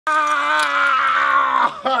You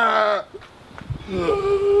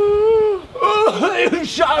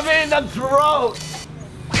shot me in the throat!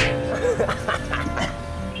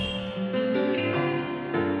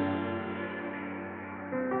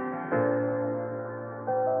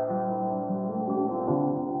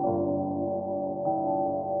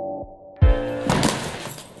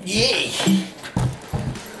 Yay!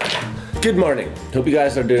 Good morning. Hope you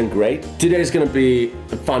guys are doing great. Today's gonna be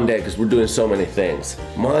a fun day because we're doing so many things.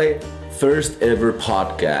 My first ever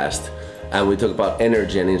podcast, and we talk about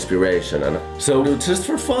energy and inspiration. And so just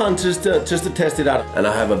for fun, just to test it out. And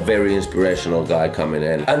I have a very inspirational guy coming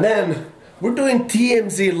in. And then we're doing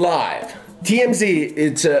TMZ Live. TMZ,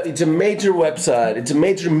 it's a major website, it's a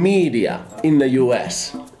major media in the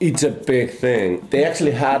US. It's a big thing. They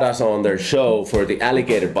actually had us on their show for the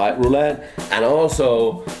alligator bite roulette and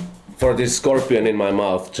also for this scorpion in my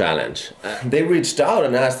mouth challenge. They reached out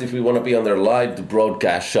and asked if we want to be on their live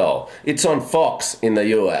broadcast show. It's on Fox in the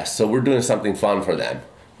US, so we're doing something fun for them.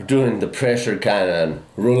 We're doing the Pressure Cannon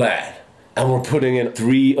Roulette. And we're putting in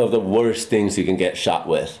 3 of the worst things you can get shot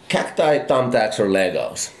with. Cacti, thumbtacks, or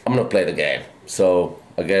Legos. I'm gonna play the game, so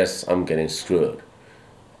I guess I'm getting screwed.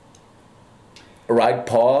 Right,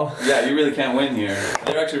 Paul? Yeah, you really can't win here.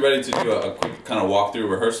 They're actually ready to do a quick kind of walkthrough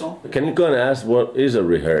rehearsal. Can you go and ask what is a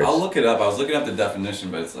rehearse? I'll look it up. I was looking up the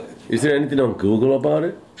definition, but it's like... Is there anything on Google about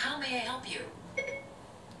it? How may I help you?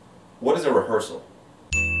 What is a rehearsal?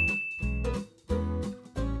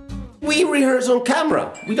 We rehearse on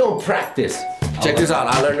camera. We don't practice. Check this out.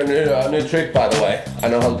 I learned a new trick, by the way. I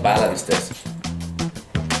know how to balance this.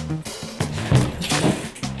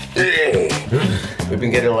 We've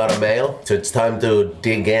been getting a lot of mail, so it's time to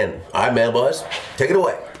dig in. All right, mail boys, take it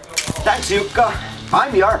away. Thanks, Jukka.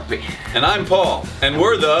 I'm Yarpi. And I'm Paul. And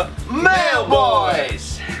we're the Mail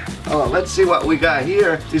Boys! Oh, let's see what we got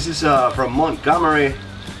here. This is from Montgomery,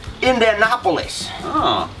 Indianapolis.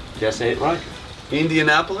 Oh, Did I say it right?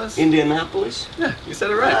 Indianapolis? Indianapolis? Yeah, you said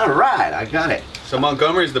it right. All right, I got it. So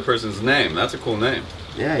Montgomery's the person's name. That's a cool name.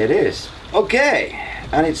 Yeah, it is. Okay,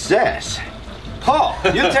 and it says, Paul,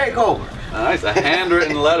 you take over. Nice, a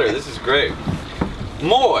handwritten letter. This is great.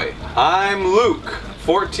 Moi, I'm Luke,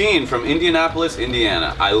 14 from Indianapolis,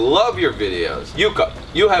 Indiana. I love your videos. Jukka,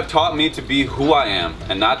 you have taught me to be who I am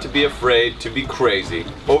and not to be afraid to be crazy.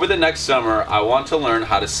 Over the next summer, I want to learn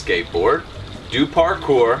how to skateboard, do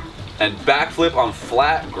parkour, and backflip on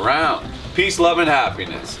flat ground. Peace, love, and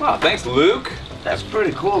happiness. Wow, thanks, Luke. That's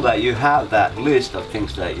pretty cool that you have that list of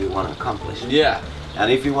things that you want to accomplish. Yeah. And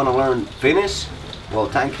if you want to learn Finnish, well,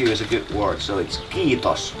 thank you is a good word, so it's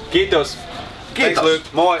kiitos. Kiitos. Thanks, Luke.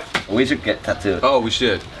 Moi. We should get tattooed. Oh, we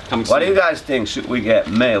should. Come What do you guys think? Should we get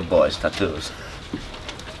Mail Boys tattoos?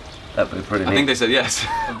 That'd be pretty neat. I think they said yes.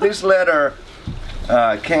 This letter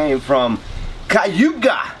came from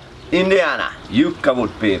Cayuga, Indiana. Jukka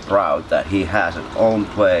would be proud that he has an own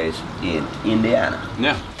place in Indiana.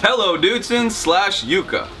 Yeah. Hello, Dudesons /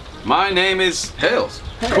 Jukka. My name is Hales.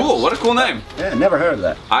 Cool, what a cool name. Yeah, never heard of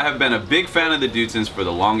that. I have been a big fan of the Dudesons for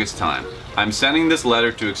the longest time. I'm sending this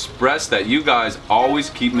letter to express that you guys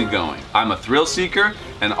always keep me going. I'm a thrill seeker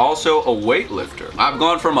and also a weightlifter. I've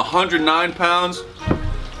gone from 109 pounds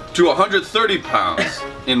to 130 pounds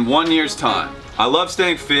in 1 year's time. I love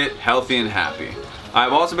staying fit, healthy, and happy.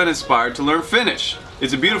 I've also been inspired to learn Finnish.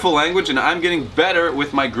 It's a beautiful language and I'm getting better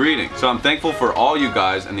with my greeting. So I'm thankful for all you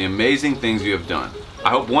guys and the amazing things you have done. I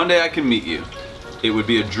hope one day I can meet you. It would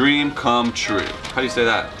be a dream come true. How do you say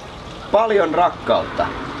that? Paljon rakkautta.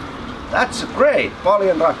 That's great.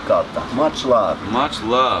 Paljon rakkautta. Much love. Much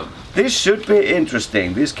love. This should be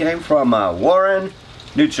interesting. This came from Warren,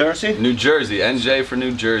 New Jersey. New Jersey. NJ for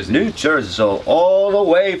New Jersey. New Jersey. So all the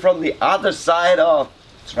way from the other side of...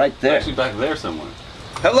 It's right there. Actually back there somewhere.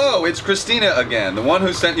 Hello, it's Christina again, the one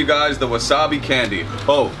who sent you guys the wasabi candy.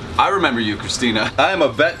 Oh, I remember you, Christina. I am a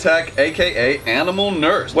vet tech, aka animal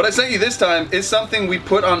nurse. What I sent you this time is something we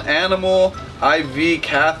put on animal IV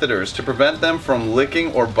catheters to prevent them from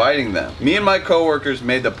licking or biting them. Me and my coworkers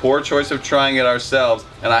made the poor choice of trying it ourselves,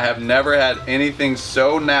 and I have never had anything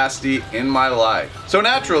so nasty in my life. So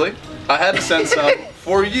naturally, I had to send some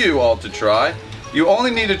for you all to try. You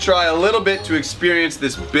only need to try a little bit to experience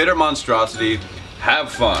this bitter monstrosity.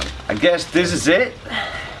 Have fun. I guess this is it.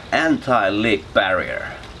 Anti-lick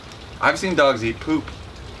barrier. I've seen dogs eat poop,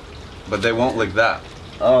 but they won't lick that.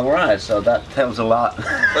 Alright, so that tells a lot.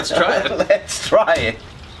 Let's try it. Let's try it.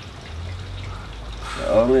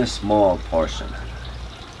 Only a small portion.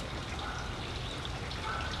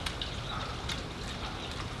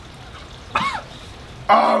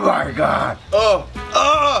 Oh my god! Oh!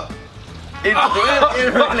 Oh! It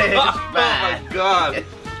really is bad. Oh my god!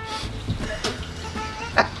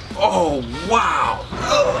 Oh, wow.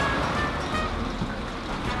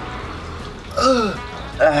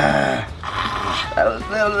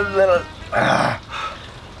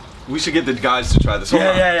 We should get the guys to try this. Hold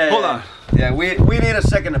on. Hold on. Yeah, we need a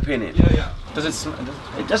second opinion. Yeah. Does it smell?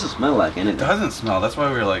 It doesn't smell like anything. It doesn't smell. That's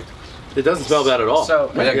why we were like. It doesn't smell bad at all.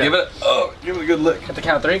 So, Yeah, give it. Give it a good lick. at the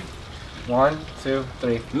count of 3. 1, 2,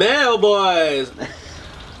 3. Mail boys.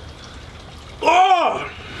 Oh!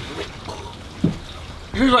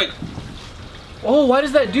 You're like. Oh, why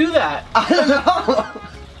does that do that? I don't know.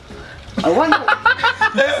 I wonder.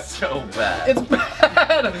 That's so bad. It's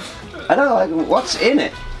bad. I don't know, like, what's in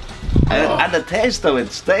it? And the taste of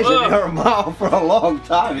it stays in your mouth for a long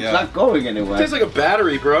time. It's not going anywhere. It tastes like a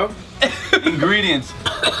battery, bro. Ingredients: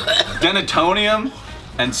 denatonium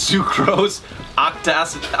and sucrose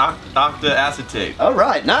octaacetate. All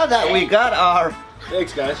right, now that we got our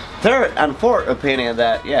Thanks, guys. third and fourth opinion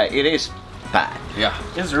that, yeah, it is bad. Yeah.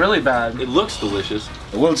 It's really bad. It looks delicious.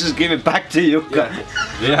 We'll just give it back to you.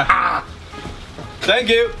 Yeah. Thank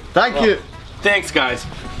you. Thank you. Thanks, guys.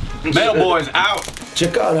 Mail boys out.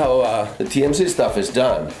 Check out how the TMC stuff is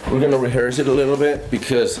done. We're gonna rehearse it a little bit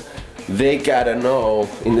because they gotta know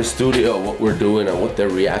in the studio what we're doing and what they're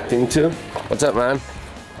reacting to. What's up, man?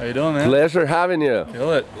 How you doing, man? Pleasure having you.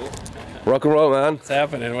 Feel it. Rock and roll, man. What's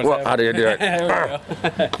happening? What's How do you do it?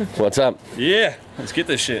 happening? What's up? Yeah, let's get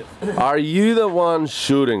this shit. Are you the one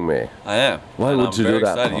shooting me? I am. Why would you do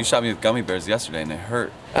that, Paul? You shot me with gummy bears yesterday and they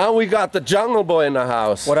hurt. And we got the Jungle Boy in the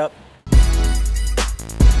house. What up?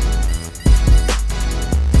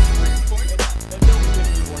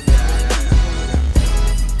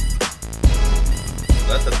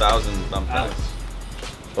 That's 1,000 thumbtacks.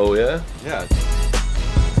 Oh yeah? Yeah.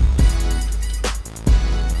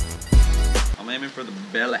 I'm aiming for the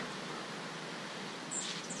belly.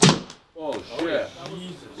 Oh shit.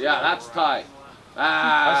 Yeah, that's tight.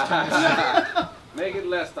 Ah. Make it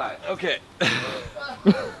less tight. Okay.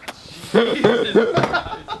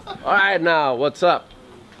 All right, now what's up?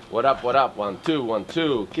 What up? What up? 1 2 1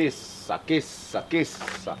 2. Kissa, kissa,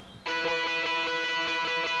 kissa.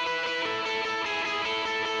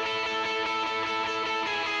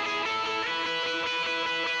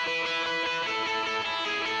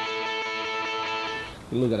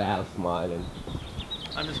 Look at Al smiling.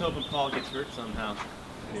 I'm just hoping Paul gets hurt somehow.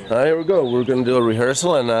 Here we go. We're gonna do a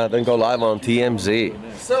rehearsal and then go live on TMZ.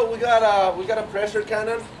 So we got a pressure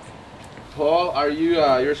cannon. Paul, are you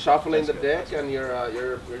you're shuffling the deck and you're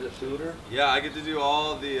the shooter? Yeah, I get to do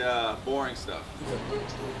all the boring stuff.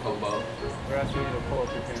 Combo. We're asking you to pull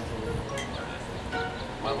up your pants a little.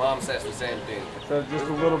 My mom says the same thing. So just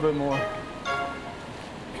a little bit more.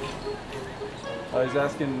 He's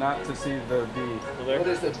asking not to see the V. What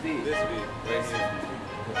is the V? This beat.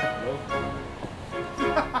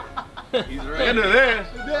 He's right. Into there.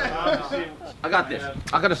 I got this.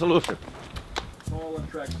 I got a solution. It's all on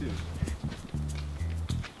track 2.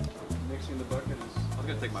 Mixing the bucket is. I was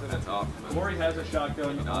gonna take my pants off. Corey has a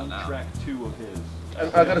shotgun Not on now. track 2 of his.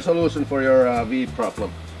 I got a solution for your V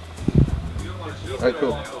problem. Alright,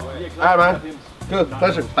 cool. Alright, man. Good.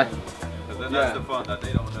 Pleasure. Bye. Then that's the fun that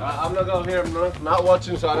they don't know. I'm not going here. I'm not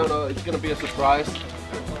watching, so I don't know. It's gonna be a surprise. You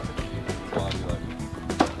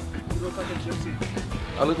look like a gypsy.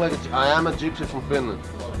 I look like I am a gypsy from Finland.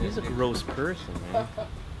 He's a gross person, man.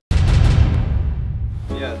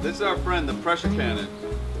 Yeah, this is our friend, the Pressure Cannon.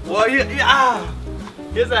 Well, he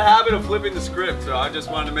has a habit of flipping the script, so I just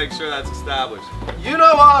wanted to make sure that's established. You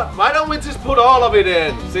know what? Why don't we just put all of it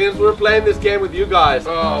in? Since we're playing this game with you guys.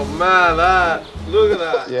 Oh man, look at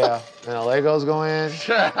that. Yeah, and a Lego's go in.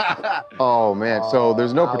 Oh man, so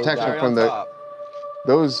there's no protection from the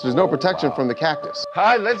there's no protection from the cactus.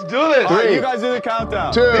 Hi, let's do this. 3, You guys do the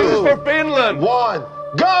countdown. 2, This is for Finland. 1,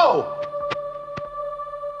 go!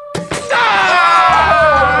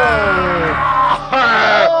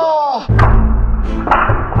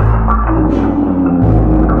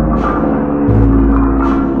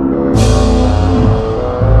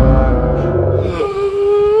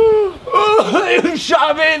 You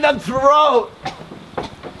shot me in the throat.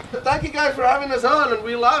 Thank you guys for having us on, and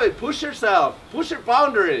we love it. Push yourself. Push your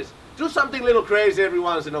boundaries. Do something a little crazy every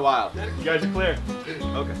once in a while. You guys are clear.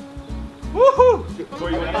 Okay. Woohoo!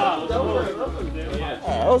 Corey, you want to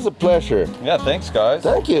That was a pleasure. Yeah, thanks, guys.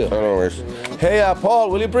 Thank you. Hey,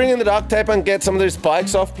 Paul, will you bring in the duct tape and get some of these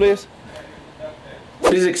spikes off, please?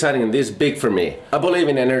 This is exciting and this is big for me. I believe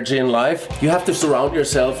in energy in life. You have to surround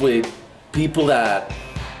yourself with people that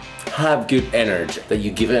have good energy, that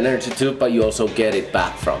you give energy to, but you also get it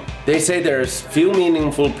back from. They say there's few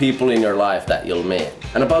meaningful people in your life that you'll meet.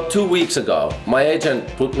 And about 2 weeks ago, my agent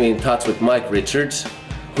put me in touch with Mike Richards,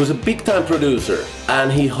 who's a big time producer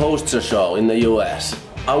and he hosts a show in the US.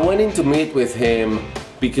 I went in to meet with him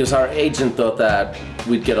because our agent thought that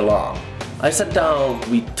we'd get along. I sat down,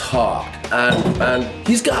 we talked, and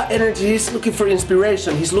he's got energy, he's looking for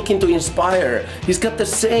inspiration, he's looking to inspire. He's got the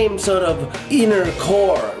same sort of inner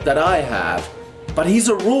core that I have, but he's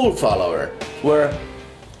a rule follower, where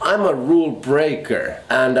I'm a rule breaker.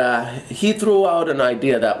 And he threw out an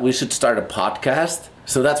idea that we should start a podcast.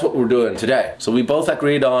 So that's what we're doing today. So we both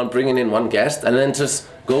agreed on bringing in one guest and then just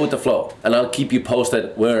go with the flow. And I'll keep you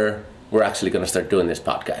posted where we're actually gonna start doing this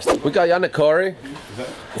podcast. We got Janne Corey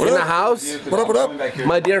in the house. What up, what up?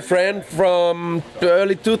 My dear friend from the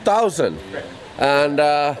early 2000.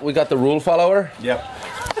 And we got the rule follower. Yep.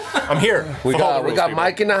 I'm here. We got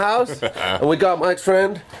Mike in the house. And we got Mike's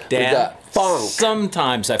friend. Dan, we got Funk.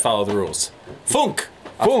 sometimes I follow the rules. Funk.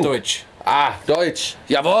 Auf Deutsch. Ah, Deutsch.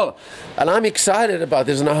 Jawohl. And I'm excited about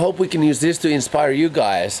this, and I hope we can use this to inspire you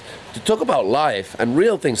guys to talk about life and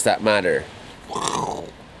real things that matter.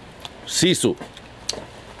 Sisu.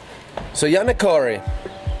 So Janne Corey,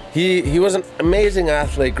 he was an amazing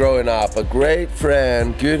athlete growing up, a great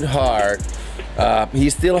friend, good heart. He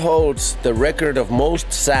still holds the record of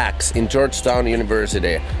most sacks in Georgetown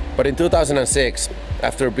University. But in 2006,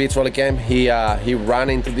 after a beach volley game, he ran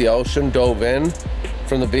into the ocean, dove in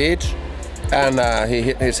from the beach, and he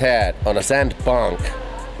hit his head on a sand bank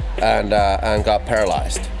and got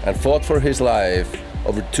paralyzed. And fought for his life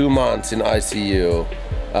over 2 months in ICU.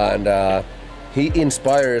 And he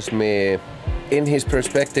inspires me in his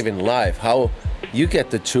perspective in life, how you get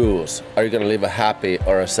to choose, are you gonna live a happy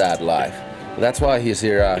or a sad life? That's why he's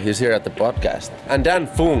here at the podcast. And Dan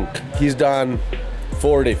Funk, he's done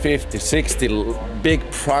 40, 50, 60 big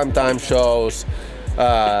primetime shows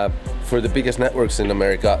for the biggest networks in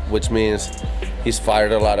America, which means he's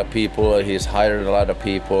fired a lot of people, he's hired a lot of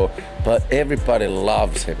people, but everybody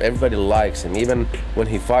loves him, everybody likes him. Even when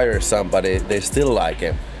he fires somebody, they still like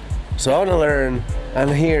him. So I want to learn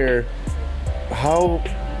and hear how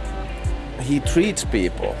he treats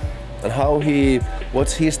people and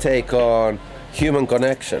what's his take on human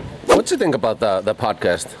connection. What do you think about the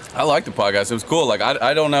podcast? I like the podcast. It was cool. Like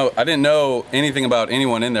I didn't know anything about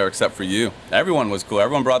anyone in there except for you. Everyone was cool.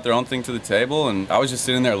 Everyone brought their own thing to the table, and I was just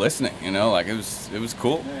sitting there listening. You know, like it was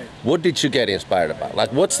cool. What did you get inspired about?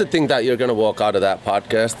 Like, what's the thing that you're gonna walk out of that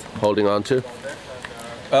podcast holding on to?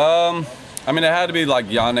 I mean, it had to be like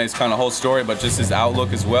Janne's kind of whole story, but just his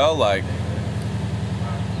outlook as well. Like,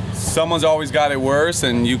 someone's always got it worse,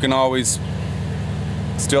 and you can always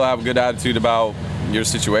still have a good attitude about your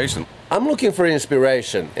situation. I'm looking for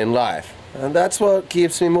inspiration in life, and that's what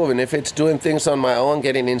keeps me moving. If it's doing things on my own,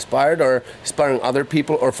 getting inspired, or inspiring other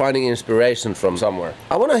people, or finding inspiration from somewhere.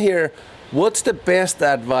 I want to hear, what's the best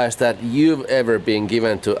advice that you've ever been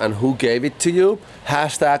given to, and who gave it to you?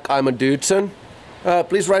 Hashtag I'm a Dudeson.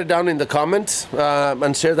 Please write it down in the comments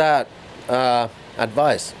and share that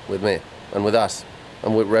advice with me and with us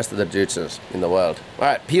and with the rest of the Dudesons in the world. All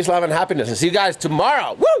right, peace, love, and happiness, and see you guys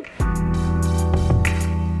tomorrow. Woo!